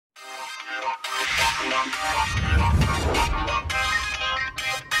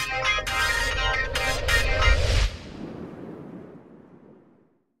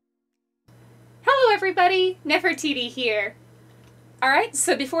Hello everybody, Neffertity here. Alright,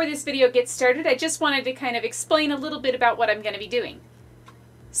 so before this video gets started, I just wanted to kind of explain a little bit about what I'm going to be doing.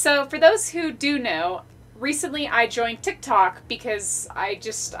 So for those who do know, recently I joined TikTok because I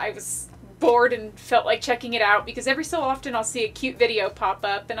was bored and felt like checking it out because every so often I'll see a cute video pop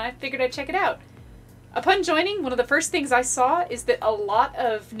up and I figured I'd check it out. Upon joining, one of the first things I saw is that a lot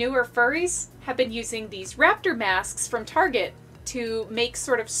of newer furries have been using these Raptor masks from Target to make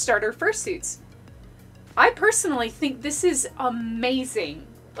sort of starter fursuits. I personally think this is amazing.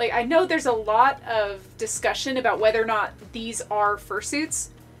 Like, I know there's a lot of discussion about whether or not these are fursuits.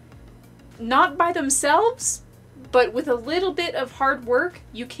 Not by themselves, but with a little bit of hard work,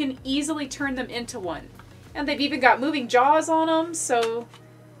 you can easily turn them into one. And they've even got moving jaws on them, so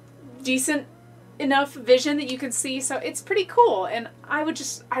decent enough vision that you can see. So it's pretty cool, and I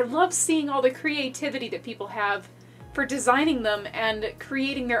love seeing all the creativity that people have for designing them and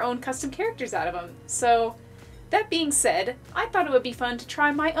creating their own custom characters out of them. So that being said, I thought it would be fun to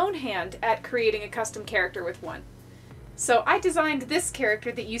try my own hand at creating a custom character with one. So I designed this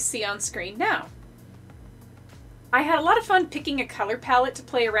character that you see on screen now. I had a lot of fun picking a color palette to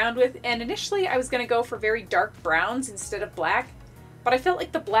play around with, and initially I was going to go for very dark browns instead of black, but I felt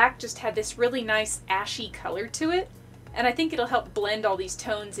like the black just had this really nice ashy color to it, and I think it'll help blend all these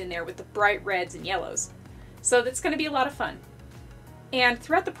tones in there with the bright reds and yellows. So that's going to be a lot of fun. And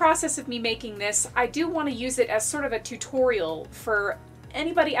throughout the process of me making this, I do want to use it as sort of a tutorial for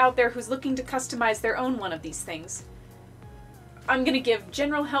anybody out there who's looking to customize their own one of these things. I'm going to give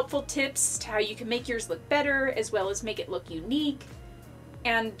general helpful tips to how you can make yours look better, as well as make it look unique,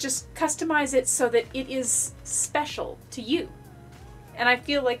 and just customize it so that it is special to you. And I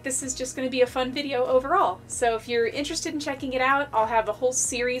feel like this is just going to be a fun video overall. So if you're interested in checking it out, I'll have a whole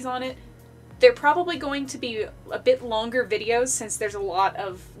series on it. They're probably going to be a bit longer videos since there's a lot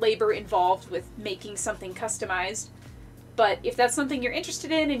of labor involved with making something customized. But if that's something you're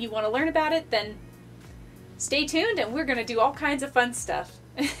interested in and you want to learn about it, then stay tuned and we're going to do all kinds of fun stuff.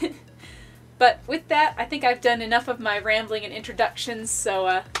 But with that, I think I've done enough of my rambling and introductions,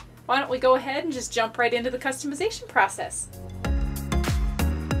 so why don't we go ahead and just jump right into the customization process.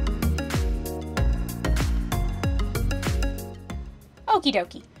 Okie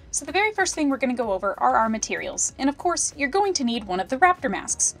dokie. So the very first thing we're going to go over are our materials, and of course you're going to need one of the Raptor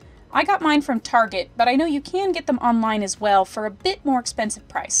masks. I got mine from Target, but I know you can get them online as well for a bit more expensive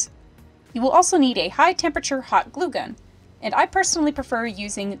price. You will also need a high temperature hot glue gun, and I personally prefer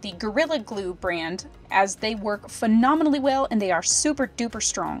using the Gorilla Glue brand as they work phenomenally well and they are super duper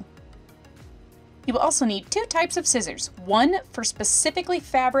strong. You will also need two types of scissors, one for specifically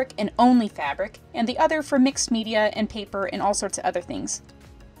fabric and only fabric, and the other for mixed media and paper and all sorts of other things.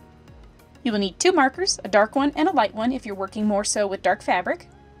 You will need two markers, a dark one and a light one if you're working more so with dark fabric,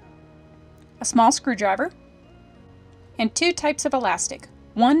 a small screwdriver, and two types of elastic,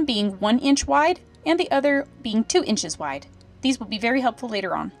 one being 1 inch wide and the other being 2 inches wide. These will be very helpful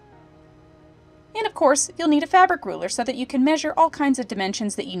later on. And of course, you'll need a fabric ruler so that you can measure all kinds of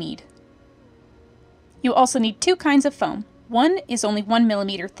dimensions that you need. You also need two kinds of foam. One is only 1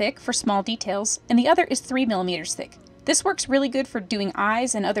 millimeter thick for small details, and the other is 3 millimeters thick. This works really good for doing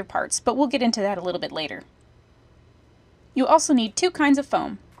eyes and other parts, but we'll get into that a little bit later. You also need two kinds of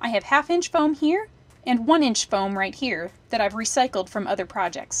foam. I have 1/2 inch foam here, and 1 inch foam right here that I've recycled from other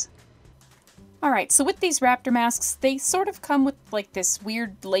projects. Alright, so with these Raptor masks, they sort of come with like this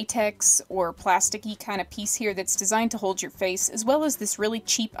weird latex or plasticky kind of piece here that's designed to hold your face, as well as this really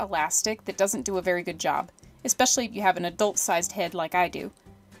cheap elastic that doesn't do a very good job, especially if you have an adult-sized head like I do.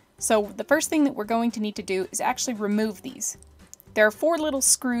 So the first thing that we're going to need to do is actually remove these. There are 4 little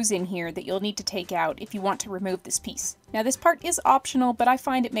screws in here that you'll need to take out if you want to remove this piece. Now this part is optional, but I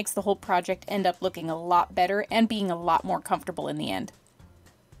find it makes the whole project end up looking a lot better and being a lot more comfortable in the end.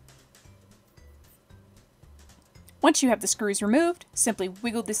 Once you have the screws removed, simply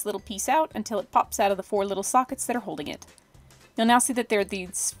wiggle this little piece out until it pops out of the 4 little sockets that are holding it. You'll now see that there are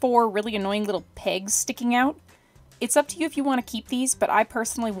these 4 really annoying little pegs sticking out. It's up to you if you want to keep these, but I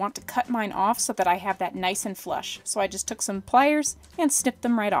personally want to cut mine off so that I have that nice and flush. So I just took some pliers and snipped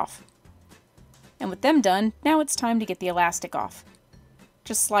them right off. And with them done, now it's time to get the elastic off.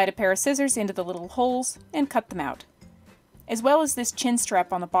 Just slide a pair of scissors into the little holes and cut them out. As well as this chin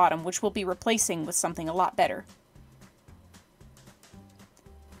strap on the bottom, which we'll be replacing with something a lot better.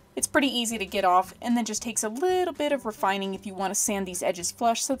 It's pretty easy to get off, and then just takes a little bit of refining if you want to sand these edges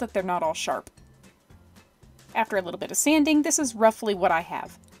flush so that they're not all sharp. After a little bit of sanding, this is roughly what I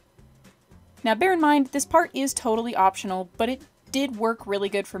have. Now bear in mind, this part is totally optional, but it did work really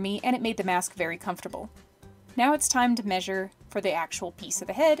good for me and it made the mask very comfortable. Now it's time to measure for the actual piece of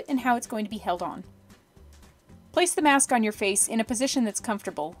the head and how it's going to be held on. Place the mask on your face in a position that's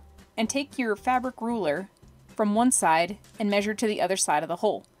comfortable, and take your fabric ruler from one side and measure to the other side of the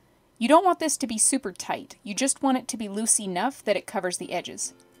hole. You don't want this to be super tight, you just want it to be loose enough that it covers the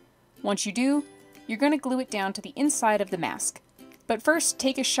edges. Once you do, you're going to glue it down to the inside of the mask. But first,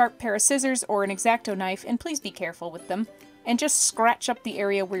 take a sharp pair of scissors or an X-Acto knife, and please be careful with them, and just scratch up the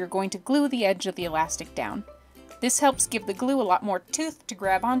area where you're going to glue the edge of the elastic down. This helps give the glue a lot more tooth to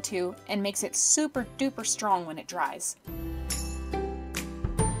grab onto and makes it super duper strong when it dries.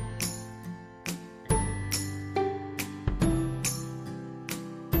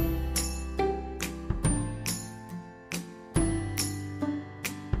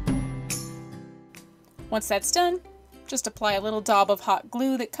 Once that's done, just apply a little daub of hot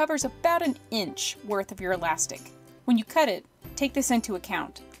glue that covers about an inch worth of your elastic. When you cut it, take this into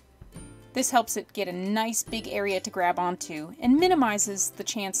account. This helps it get a nice big area to grab onto and minimizes the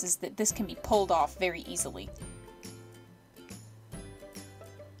chances that this can be pulled off very easily.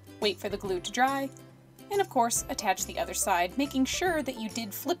 Wait for the glue to dry, and of course attach the other side, making sure that you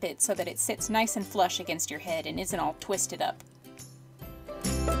did flip it so that it sits nice and flush against your head and isn't all twisted up.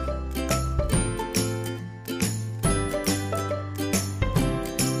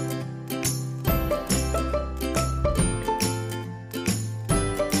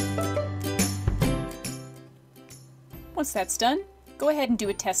 Once that's done, go ahead and do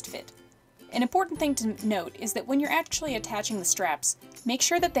a test fit. An important thing to note is that when you're actually attaching the straps, make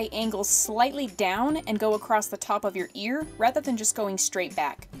sure that they angle slightly down and go across the top of your ear rather than just going straight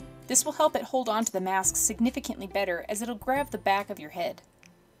back. This will help it hold on to the mask significantly better as it'll grab the back of your head.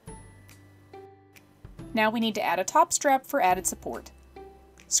 Now we need to add a top strap for added support.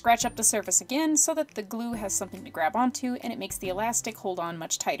 Scratch up the surface again so that the glue has something to grab onto and it makes the elastic hold on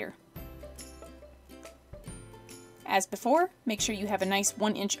much tighter. As before, make sure you have a nice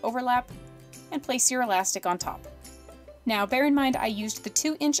 1-inch overlap and place your elastic on top. Now bear in mind I used the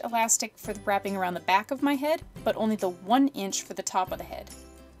 2-inch elastic for wrapping around the back of my head, but only the 1 inch for the top of the head.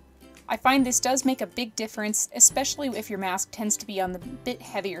 I find this does make a big difference, especially if your mask tends to be on the bit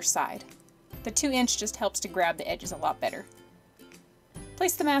heavier side. The 2-inch just helps to grab the edges a lot better.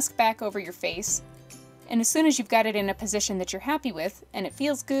 Place the mask back over your face, and as soon as you've got it in a position that you're happy with, and it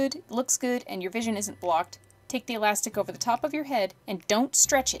feels good, looks good, and your vision isn't blocked, take the elastic over the top of your head and don't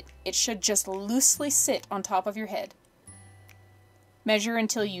stretch it. It should just loosely sit on top of your head. Measure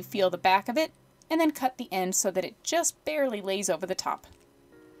until you feel the back of it, and then cut the end so that it just barely lays over the top.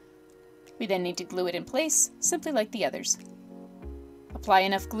 We then need to glue it in place, simply like the others. Apply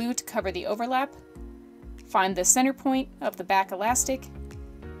enough glue to cover the overlap, find the center point of the back elastic,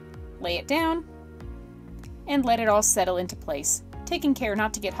 lay it down, and let it all settle into place. Taking care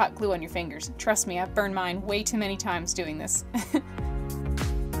not to get hot glue on your fingers. Trust me, I've burned mine way too many times doing this.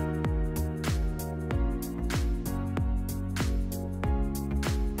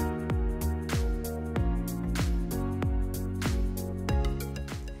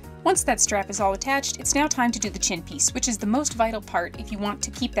 Once that strap is all attached, it's now time to do the chin piece, which is the most vital part if you want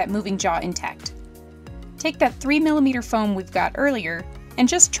to keep that moving jaw intact. Take that 3mm foam we've got earlier and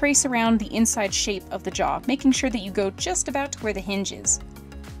just trace around the inside shape of the jaw, making sure that you go just about to where the hinge is.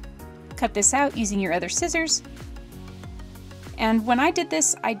 Cut this out using your other scissors. And when I did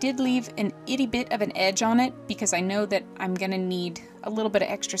this, I did leave an itty bit of an edge on it because I know that I'm gonna need a little bit of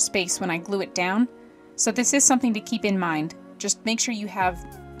extra space when I glue it down. So this is something to keep in mind. Just make sure you have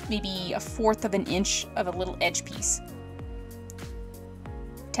maybe 1/4 of an inch of a little edge piece.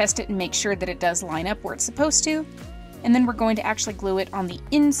 Test it and make sure that it does line up where it's supposed to. And then we're going to actually glue it on the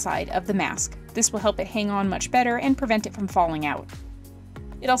inside of the mask. This will help it hang on much better and prevent it from falling out.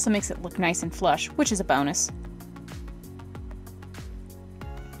 It also makes it look nice and flush, which is a bonus.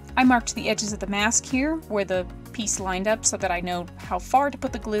 I marked the edges of the mask here where the piece lined up so that I know how far to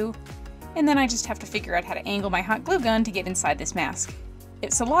put the glue, and then I just have to figure out how to angle my hot glue gun to get inside this mask.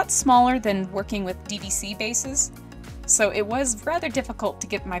 It's a lot smaller than working with DVC bases, so it was rather difficult to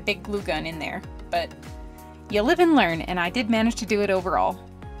get my big glue gun in there, but you live and learn, and I did manage to do it overall.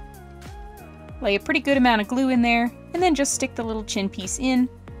 Lay a pretty good amount of glue in there, and then just stick the little chin piece in.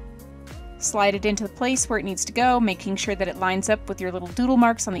 Slide it into the place where it needs to go, making sure that it lines up with your little doodle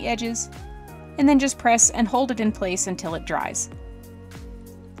marks on the edges, and then just press and hold it in place until it dries.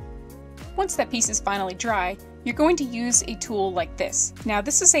 Once that piece is finally dry, you're going to use a tool like this. Now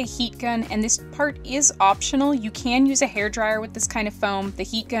this is a heat gun, and this part is optional. You can use a hairdryer with this kind of foam. The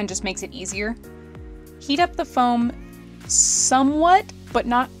heat gun just makes it easier. Heat up the foam somewhat but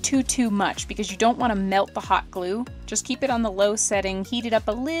not too much because you don't want to melt the hot glue. Just keep it on the low setting, heat it up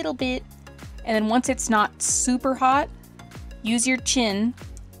a little bit, and then once it's not super hot, use your chin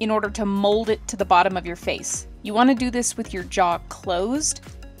in order to mold it to the bottom of your face. You want to do this with your jaw closed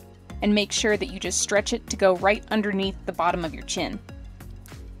and make sure that you just stretch it to go right underneath the bottom of your chin.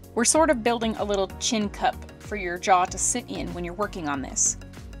 We're sort of building a little chin cup for your jaw to sit in when you're working on this.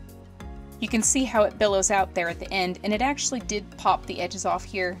 You can see how it billows out there at the end, and it actually did pop the edges off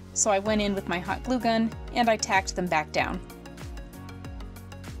here, so I went in with my hot glue gun and I tacked them back down.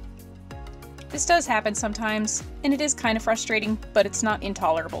 This does happen sometimes, and it is kind of frustrating, but it's not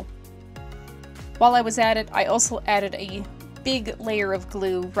intolerable. While I was at it, I also added a big layer of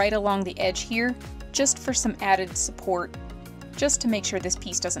glue right along the edge here, just for some added support, just to make sure this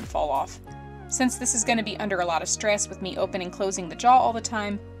piece doesn't fall off. Since this is going to be under a lot of stress with me opening and closing the jaw all the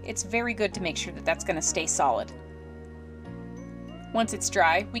time, it's very good to make sure that that's going to stay solid. Once it's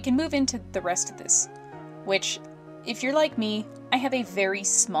dry, we can move into the rest of this, which, if you're like me, I have a very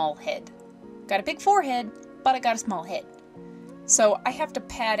small head. Got a big forehead, but I got a small head. So I have to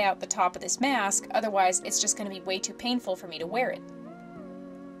pad out the top of this mask, otherwise it's just going to be way too painful for me to wear it.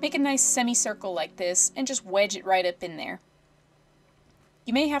 Make a nice semicircle like this and just wedge it right up in there.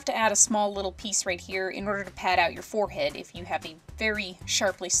 You may have to add a small little piece right here in order to pad out your forehead if you have a very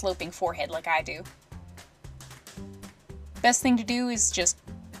sharply sloping forehead like I do. Best thing to do is just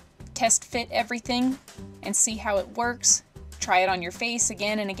test fit everything and see how it works. Try it on your face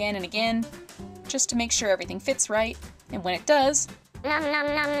again and again and again, just to make sure everything fits right. And when it does,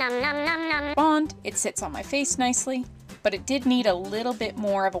 bond, it sits on my face nicely, but it did need a little bit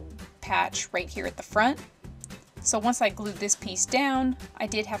more of a patch right here at the front. So once I glued this piece down, I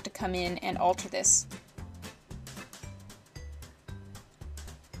did have to come in and alter this.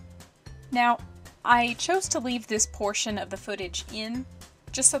 Now, I chose to leave this portion of the footage in,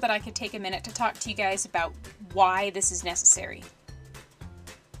 just so that I could take a minute to talk to you guys about why this is necessary.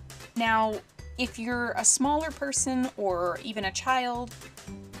 Now, if you're a smaller person or even a child,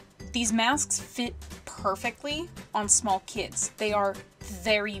 these masks fit perfectly on small kids. They are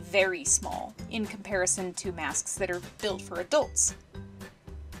very, very small in comparison to masks that are built for adults.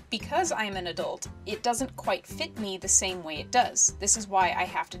 Because I'm an adult, it doesn't quite fit me the same way it does. This is why I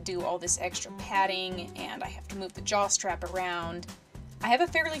have to do all this extra padding and I have to move the jaw strap around. I have a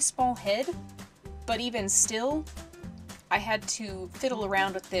fairly small head, but even still, I had to fiddle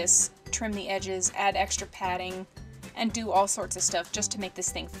around with this, trim the edges, add extra padding, and do all sorts of stuff just to make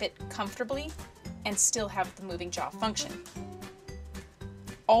this thing fit comfortably and still have the moving jaw function.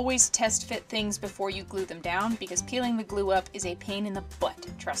 Always test fit things before you glue them down, because peeling the glue up is a pain in the butt,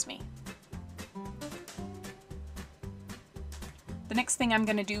 trust me. The next thing I'm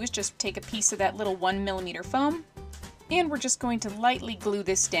going to do is just take a piece of that little 1mm foam, and we're just going to lightly glue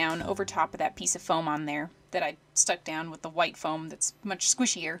this down over top of that piece of foam on there that I stuck down with the white foam that's much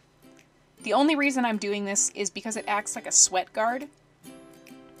squishier. The only reason I'm doing this is because it acts like a sweat guard.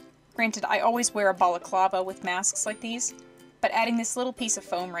 Granted, I always wear a balaclava with masks like these, but adding this little piece of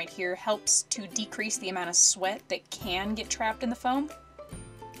foam right here helps to decrease the amount of sweat that can get trapped in the foam,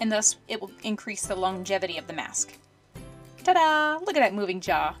 and thus it will increase the longevity of the mask. Ta-da! Look at that moving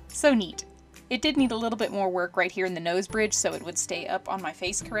jaw. So neat. It did need a little bit more work right here in the nose bridge so it would stay up on my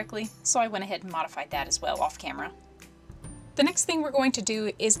face correctly, so I went ahead and modified that as well off camera. The next thing we're going to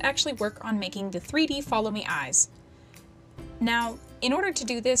do is actually work on making the 3D follow me eyes. Now, in order to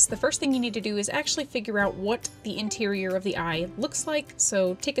do this, the first thing you need to do is actually figure out what the interior of the eye looks like.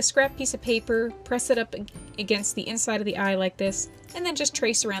 So take a scrap piece of paper, press it up against the inside of the eye like this, and then just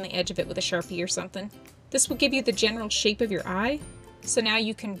trace around the edge of it with a Sharpie or something. This will give you the general shape of your eye. So now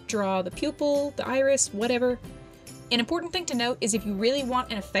you can draw the pupil, the iris, whatever. An important thing to note is if you really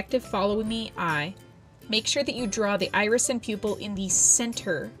want an effective follow me eye, make sure that you draw the iris and pupil in the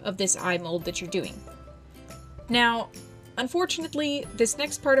center of this eye mold that you're doing. Now, unfortunately, this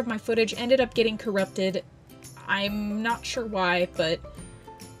next part of my footage ended up getting corrupted. I'm not sure why, but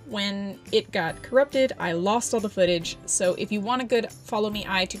when it got corrupted, I lost all the footage. So if you want a good follow me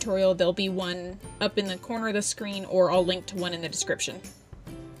eye tutorial, there'll be one up in the corner of the screen, or I'll link to one in the description.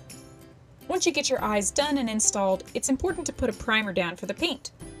 Once you get your eyes done and installed, it's important to put a primer down for the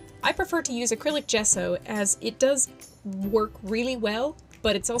paint. I prefer to use acrylic gesso as it does work really well,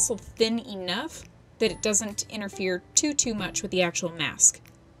 but it's also thin enough that it doesn't interfere too much with the actual mask.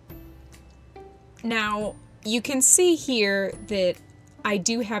 Now, you can see here that I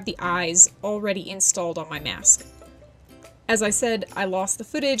do have the eyes already installed on my mask. As I said, I lost the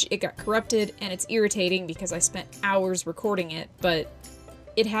footage, it got corrupted, and it's irritating because I spent hours recording it, but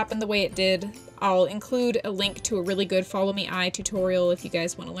it happened the way it did. I'll include a link to a really good Follow Me Eye tutorial if you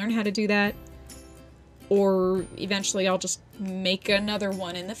guys want to learn how to do that. Or eventually I'll just make another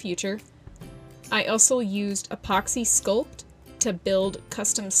one in the future. I also used Apoxy Sculpt to build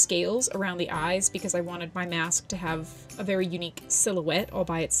custom scales around the eyes because I wanted my mask to have a very unique silhouette all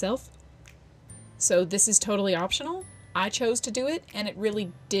by itself. So this is totally optional. I chose to do it, and it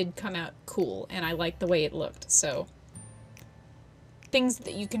really did come out cool, and I liked the way it looked. So things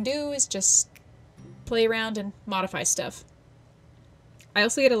that you can do is just play around and modify stuff. I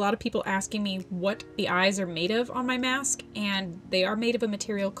also get a lot of people asking me what the eyes are made of on my mask, and they are made of a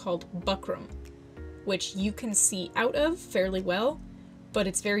material called Buckram, which you can see out of fairly well, but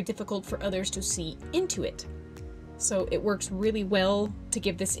it's very difficult for others to see into it. So it works really well to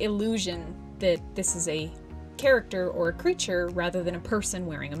give this illusion that this is a character or a creature rather than a person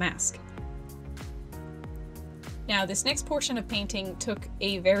wearing a mask. Now, this next portion of painting took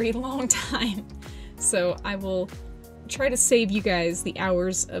a very long time, so I will try to save you guys the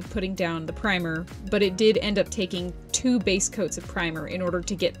hours of putting down the primer, but it did end up taking 2 base coats of primer in order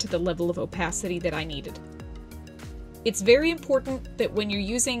to get to the level of opacity that I needed. It's very important that when you're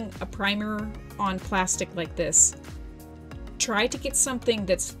using a primer on plastic like this, try to get something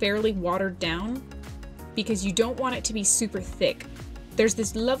that's fairly watered down, because you don't want it to be super thick. There's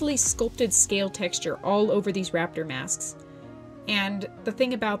this lovely sculpted scale texture all over these Raptor masks, and the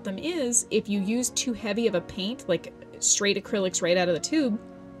thing about them is, if you use too heavy of a paint, like straight acrylics right out of the tube,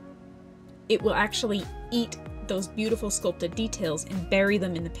 it will actually eat those beautiful sculpted details and bury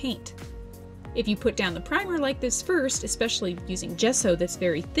them in the paint. If you put down the primer like this first, especially using gesso that's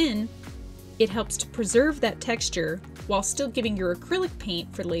very thin, it helps to preserve that texture while still giving your acrylic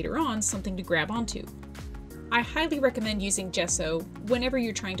paint for later on something to grab onto. I highly recommend using gesso whenever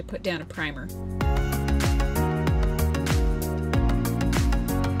you're trying to put down a primer.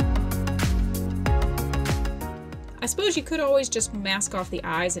 I suppose you could always just mask off the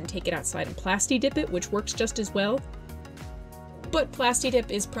eyes and take it outside and Plasti Dip it, which works just as well. But Plasti Dip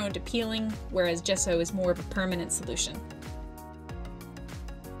is prone to peeling, whereas gesso is more of a permanent solution.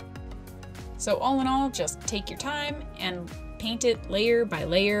 So all in all, just take your time and paint it layer by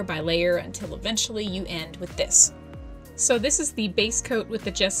layer by layer until eventually you end with this. So this is the base coat with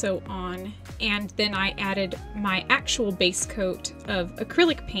the gesso on, and then I added my actual base coat of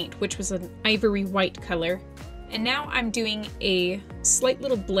acrylic paint, which was an ivory white color. And now I'm doing a slight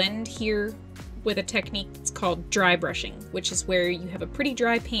little blend here with a technique that's called dry brushing, which is where you have a pretty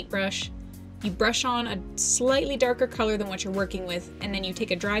dry paintbrush, you brush on a slightly darker color than what you're working with, and then you take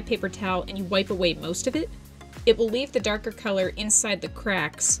a dry paper towel and you wipe away most of it. It will leave the darker color inside the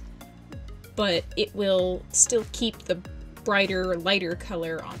cracks, but it will still keep the brighter, lighter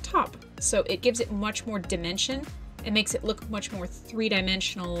color on top. So it gives it much more dimension. It makes it look much more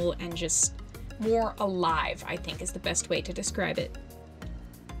three-dimensional and just more alive, I think is the best way to describe it.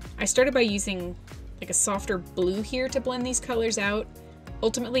 I started by using like a softer blue here to blend these colors out.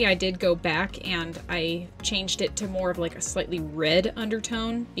 Ultimately, I did go back and I changed it to more of like a slightly red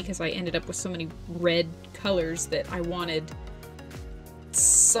undertone because I ended up with so many red colors that I wanted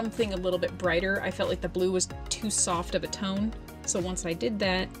something a little bit brighter. I felt like the blue was too soft of a tone. So once I did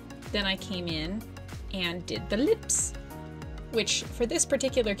that, then I came in and did the lips, which for this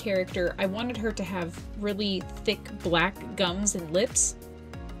particular character, I wanted her to have really thick black gums and lips.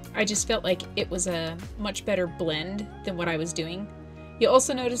 I just felt like it was a much better blend than what I was doing. You'll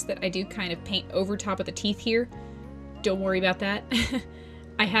also notice that I do kind of paint over top of the teeth here. Don't worry about that.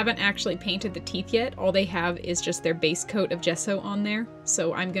 I haven't actually painted the teeth yet. All they have is just their base coat of gesso on there.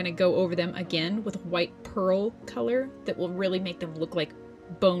 So I'm going to go over them again with a white pearl color that will really make them look like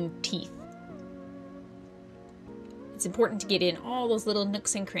bone teeth. It's important to get in all those little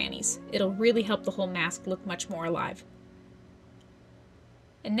nooks and crannies. It'll really help the whole mask look much more alive.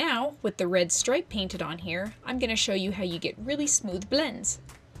 And now, with the red stripe painted on here, I'm going to show you how you get really smooth blends.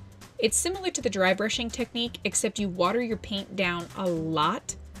 It's similar to the dry brushing technique, except you water your paint down a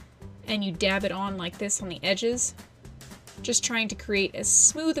lot, and you dab it on like this on the edges, just trying to create as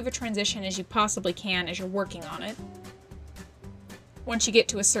smooth of a transition as you possibly can as you're working on it. Once you get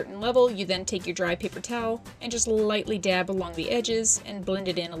to a certain level, you then take your dry paper towel and just lightly dab along the edges and blend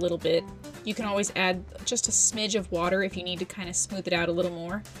it in a little bit. You can always add just a smidge of water if you need to kind of smooth it out a little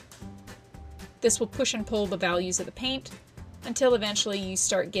more. This will push and pull the values of the paint until eventually you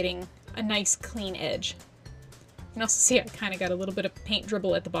start getting a nice clean edge. You can also see I kind of got a little bit of paint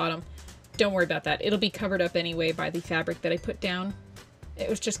dribble at the bottom. Don't worry about that. It'll be covered up anyway by the fabric that I put down. It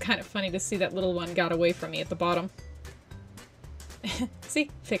was just kind of funny to see that little one got away from me at the bottom.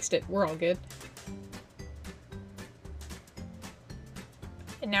 See? Fixed it. We're all good.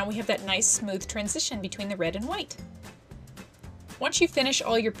 and now we have that nice smooth transition between the red and white. Once you finish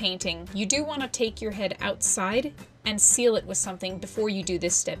all your painting, you do want to take your head outside and seal it with something before you do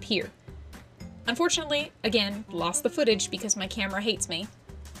this step here. Unfortunately, again, lost the footage because my camera hates me,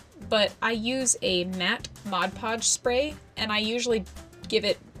 but I use a matte Mod Podge spray, and I usually give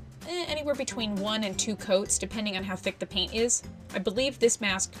it anywhere between 1 and 2 coats, depending on how thick the paint is. I believe this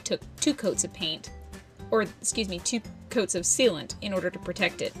mask took 2 coats of paint, or excuse me, 2 coats of sealant in order to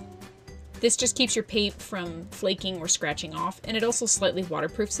protect it. This just keeps your paint from flaking or scratching off, and it also slightly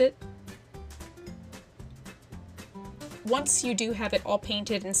waterproofs it. Once you do have it all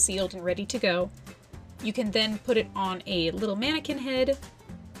painted and sealed and ready to go, you can then put it on a little mannequin head,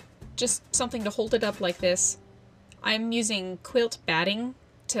 just something to hold it up like this. I'm using quilt batting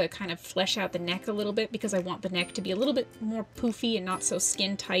to kind of flesh out the neck a little bit because I want the neck to be a little bit more poofy and not so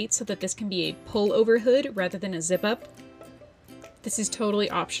skin tight, so that this can be a pull over hood rather than a zip up. This is totally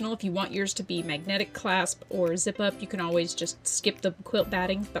optional. If you want yours to be magnetic clasp or zip up, you can always just skip the quilt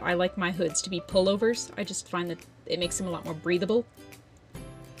batting, but I like my hoods to be pullovers. I just find that it makes them a lot more breathable.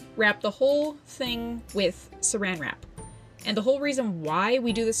 Wrap the whole thing with Saran Wrap. And the whole reason why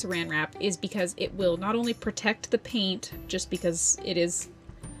we do the Saran Wrap is because it will not only protect the paint, just because it is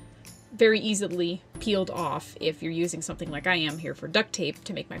very easily peeled off if you're using something like I am here for duct tape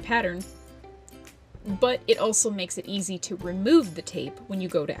to make my pattern, but it also makes it easy to remove the tape when you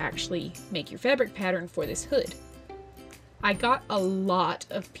go to actually make your fabric pattern for this hood. I got a lot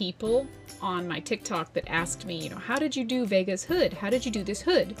of people on my TikTok that asked me, how did you do Vega's hood? How did you do this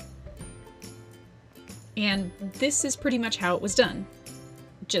hood? And this is pretty much how it was done.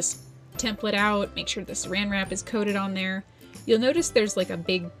 Just template out, make sure the Saran Wrap is coated on there. You'll notice there's like a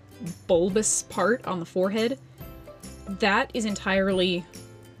big bulbous part on the forehead. That is entirely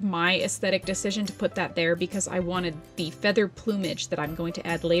my aesthetic decision to put that there because I wanted the feather plumage that I'm going to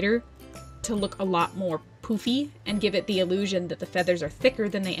add later to look a lot more poofy and give it the illusion that the feathers are thicker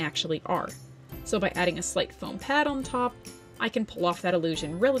than they actually are. So by adding a slight foam pad on top, I can pull off that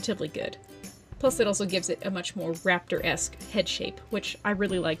illusion relatively good. Plus it also gives it a much more Raptor-esque head shape, which I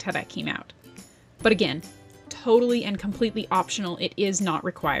really liked how that came out. But again, totally and completely optional, it is not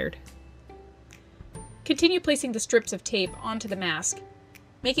required. Continue placing the strips of tape onto the mask,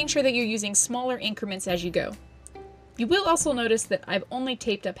 making sure that you're using smaller increments as you go. You will also notice that I've only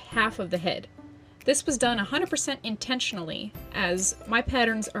taped up half of the head. This was done 100% intentionally, as my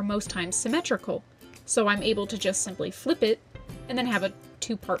patterns are most times symmetrical, so I'm able to just simply flip it and then have a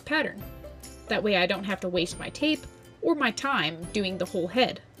 2-part pattern. That way I don't have to waste my tape or my time doing the whole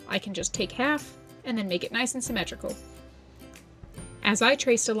head. I can just take half and then make it nice and symmetrical. As I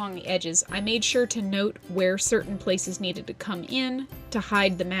traced along the edges, I made sure to note where certain places needed to come in to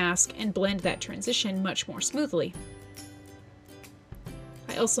hide the mask and blend that transition much more smoothly.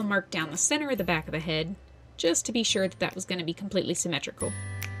 I also marked down the center of the back of the head, just to be sure that that was going to be completely symmetrical.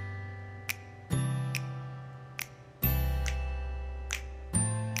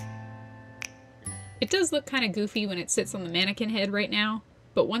 It does look kind of goofy when it sits on the mannequin head right now,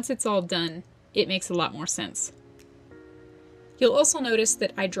 but once it's all done, it makes a lot more sense. You'll also notice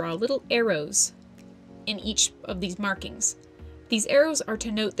that I draw little arrows in each of these markings. These arrows are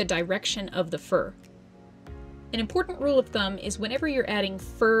to note the direction of the fur. An important rule of thumb is whenever you're adding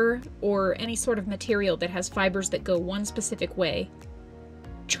fur or any sort of material that has fibers that go one specific way,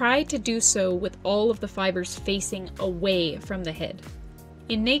 try to do so with all of the fibers facing away from the head.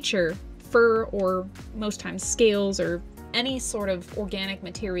 In nature, fur, or most times scales, or any sort of organic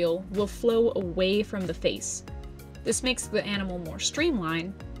material will flow away from the face. This makes the animal more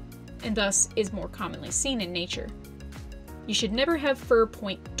streamlined, and thus is more commonly seen in nature. You should never have fur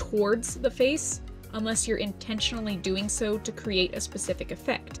point towards the face, unless you're intentionally doing so to create a specific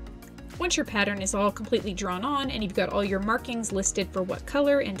effect. Once your pattern is all completely drawn on, and you've got all your markings listed for what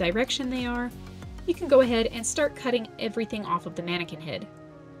color and direction they are, you can go ahead and start cutting everything off of the mannequin head.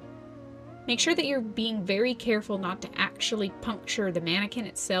 Make sure that you're being very careful not to actually puncture the mannequin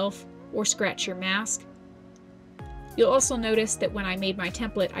itself or scratch your mask. You'll also notice that when I made my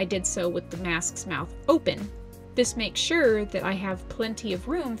template, I did so with the mask's mouth open. This makes sure that I have plenty of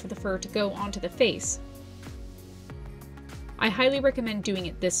room for the fur to go onto the face. I highly recommend doing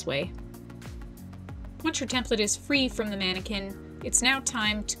it this way. Once your template is free from the mannequin, it's now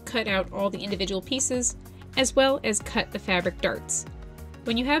time to cut out all the individual pieces, as well as cut the fabric darts.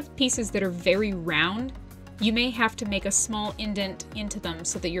 When you have pieces that are very round, you may have to make a small indent into them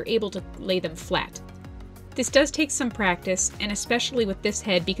so that you're able to lay them flat. This does take some practice, and especially with this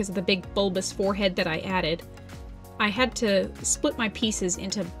head, because of the big bulbous forehead that I added, I had to split my pieces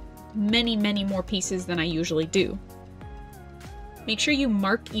into many more pieces than I usually do. Make sure you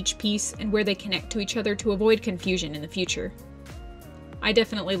mark each piece and where they connect to each other to avoid confusion in the future. I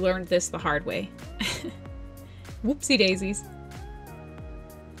definitely learned this the hard way. Whoopsie daisies.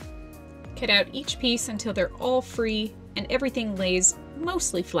 Cut out each piece until they're all free and everything lays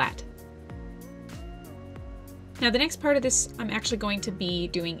mostly flat. Now the next part of this I'm actually going to be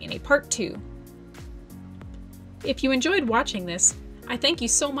doing in a part 2. If you enjoyed watching this, I thank you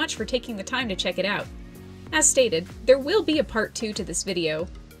so much for taking the time to check it out. As stated, there will be a part 2 to this video,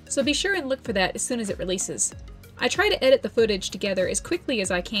 so be sure and look for that as soon as it releases. I try to edit the footage together as quickly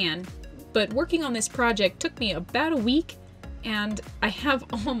as I can, but working on this project took me about a week, and I have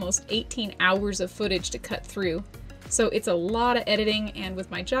almost 18 hours of footage to cut through, so it's a lot of editing, and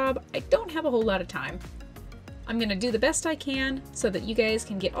with my job, I don't have a whole lot of time. I'm gonna do the best I can so that you guys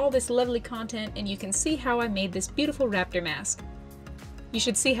can get all this lovely content and you can see how I made this beautiful Raptor mask. You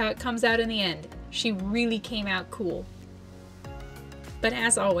should see how it comes out in the end. She really came out cool. But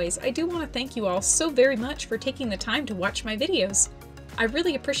as always, I do want to thank you all so very much for taking the time to watch my videos. I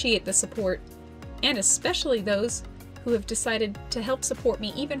really appreciate the support, and especially those who have decided to help support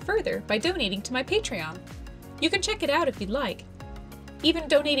me even further by donating to my Patreon. You can check it out if you'd like. Even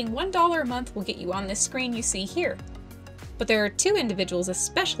donating $1 a month will get you on this screen you see here. But there are 2 individuals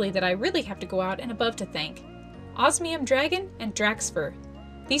especially that I really have to go out and above to thank. Osmium Dragon and Draxfer.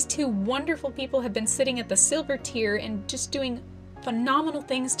 These 2 wonderful people have been sitting at the silver tier and just doing phenomenal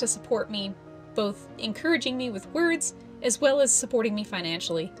things to support me, both encouraging me with words as well as supporting me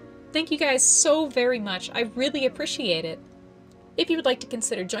financially. Thank you guys so very much. I really appreciate it. If you would like to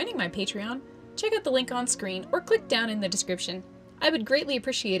consider joining my Patreon, check out the link on screen or click down in the description. I would greatly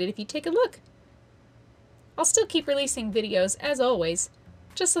appreciate it if you take a look. I'll still keep releasing videos as always,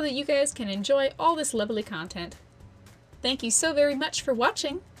 just so that you guys can enjoy all this lovely content. Thank you so very much for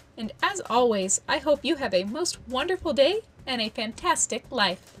watching, and as always, I hope you have a most wonderful day and a fantastic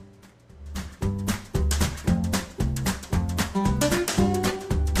life.